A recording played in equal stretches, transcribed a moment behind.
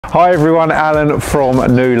Hi everyone, Alan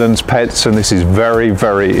from Newlands Pets, and this is very,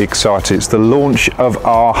 very exciting. It's the launch of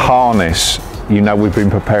our harness. You know, we've been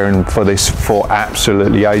preparing for this for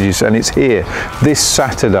absolutely ages, and it's here this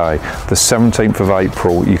Saturday, the 17th of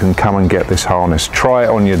April. You can come and get this harness, try it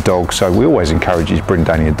on your dog. So we always encourage you to bring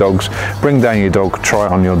down your dogs, bring down your dog, try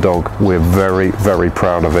it on your dog. We're very, very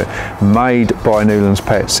proud of it. Made by Newlands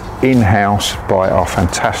Pets, in-house by our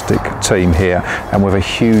fantastic team here, and with a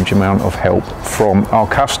huge amount of help from our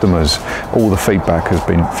customers. All the feedback has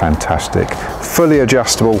been fantastic. Fully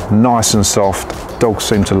adjustable, nice and soft. Dogs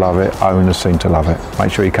seem to love it, owners seem to love it.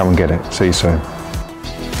 Make sure you come and get it. See you soon.